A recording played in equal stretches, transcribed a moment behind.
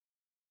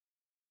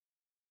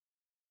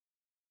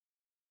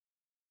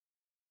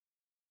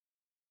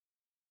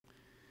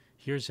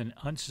Here's an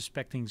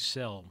unsuspecting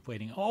cell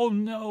waiting. Oh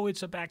no,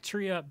 it's a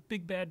bacteria,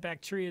 big bad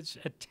bacteria. It's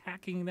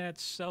attacking that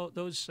cell,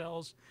 those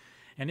cells,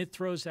 and it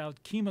throws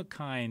out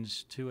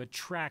chemokines to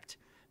attract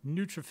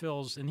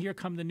neutrophils. And here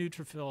come the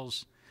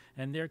neutrophils,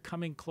 and they're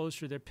coming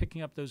closer. They're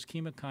picking up those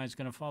chemokines,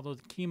 going to follow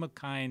the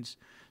chemokines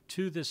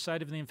to the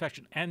site of the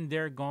infection, and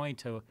they're going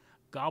to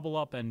gobble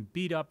up and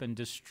beat up and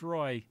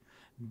destroy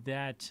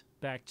that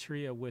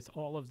bacteria with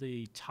all of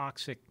the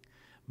toxic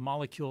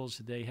molecules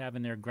that they have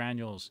in their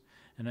granules.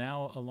 And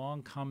now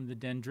along come the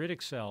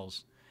dendritic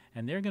cells,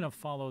 and they're going to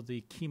follow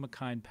the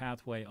chemokine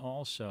pathway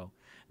also.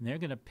 And they're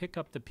going to pick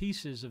up the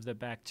pieces of the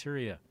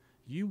bacteria.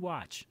 You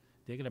watch.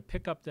 They're going to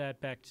pick up that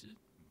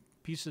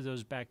piece of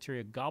those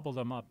bacteria, gobble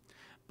them up.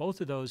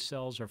 Both of those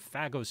cells are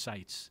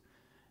phagocytes,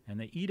 and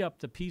they eat up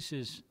the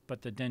pieces,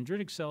 but the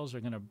dendritic cells are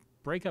going to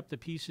break up the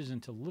pieces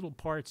into little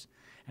parts,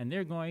 and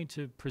they're going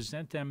to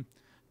present them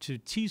to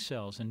T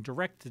cells and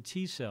direct the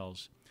T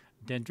cells.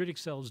 Dendritic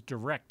cells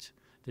direct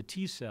the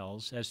T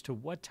cells as to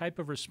what type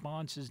of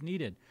response is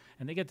needed.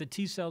 And they get the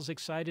T cells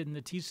excited, and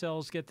the T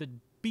cells get the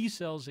B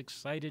cells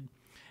excited,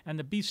 and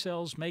the B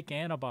cells make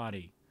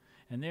antibody.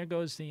 And there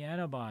goes the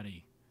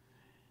antibody.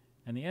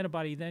 And the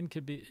antibody then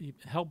could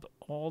help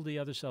all the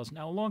other cells.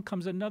 Now along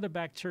comes another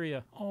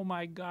bacteria. Oh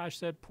my gosh,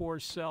 that poor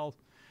cell.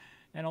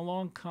 And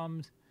along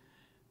comes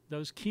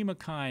those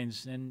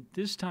chemokines, and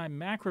this time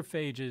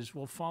macrophages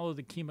will follow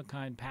the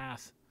chemokine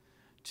path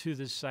to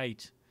the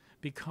site,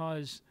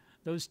 because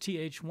those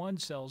Th1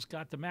 cells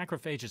got the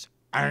macrophages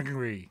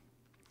angry.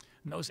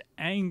 And those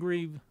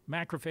angry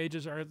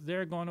macrophages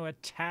they're going to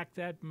attack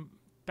that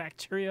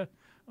bacteria.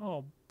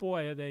 Oh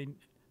boy, are they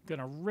going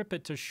to rip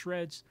it to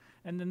shreds.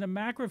 And then the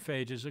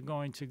macrophages are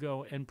going to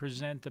go and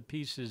present the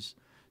pieces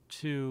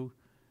to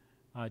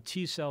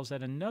T cells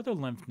at another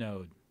lymph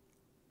node.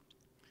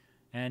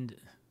 And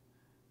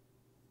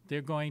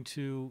they're going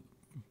to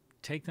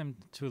take them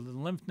to the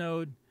lymph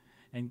node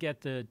and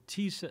get the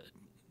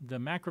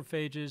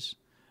macrophages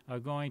are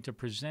going to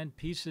present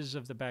pieces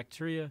of the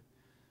bacteria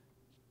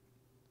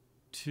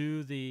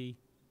to the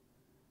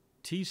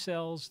T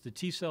cells. The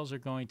T cells are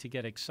going to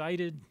get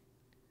excited,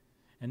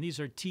 and these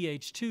are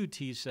Th2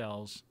 T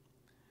cells.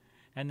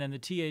 And then the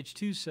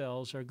Th2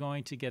 cells are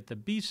going to get the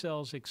B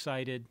cells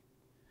excited,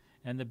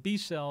 and the B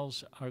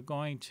cells are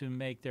going to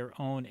make their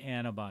own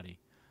antibody.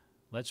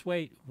 Let's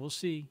wait. We'll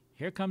see.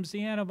 Here comes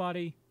the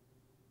antibody.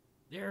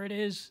 There it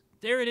is.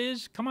 There it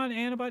is. Come on,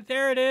 antibody.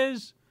 There it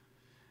is.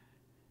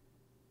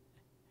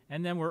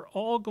 And then we're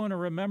all going to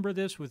remember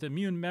this with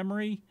immune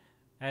memory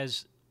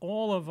as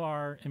all of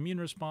our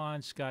immune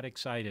response got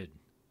excited.